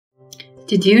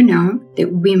Did you know that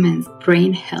women's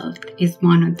brain health is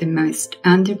one of the most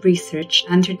under-researched,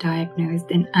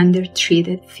 underdiagnosed, and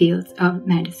undertreated fields of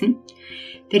medicine?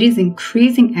 There is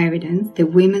increasing evidence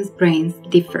that women's brains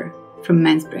differ from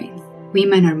men's brains.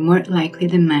 Women are more likely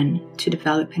than men to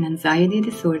develop an anxiety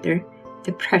disorder,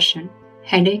 depression,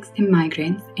 headaches and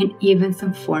migraines, and even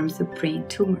some forms of brain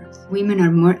tumors. Women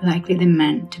are more likely than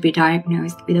men to be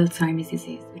diagnosed with Alzheimer's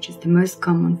disease, which is the most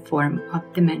common form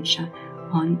of dementia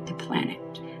on the planet.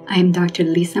 I am Dr.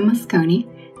 Lisa Mosconi.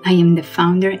 I am the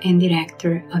founder and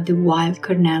director of the Weill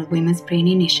Cornell Women's Brain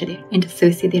Initiative and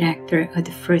associate director of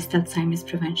the first Alzheimer's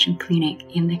prevention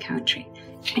clinic in the country.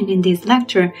 And in this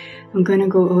lecture, I'm going to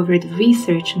go over the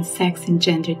research on sex and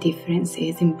gender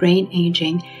differences in brain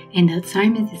aging and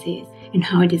Alzheimer's disease, and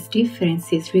how these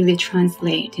differences really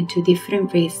translate into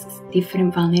different risks,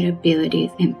 different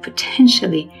vulnerabilities, and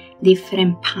potentially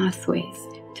different pathways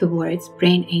towards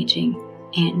brain aging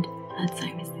and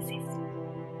Alzheimer's disease.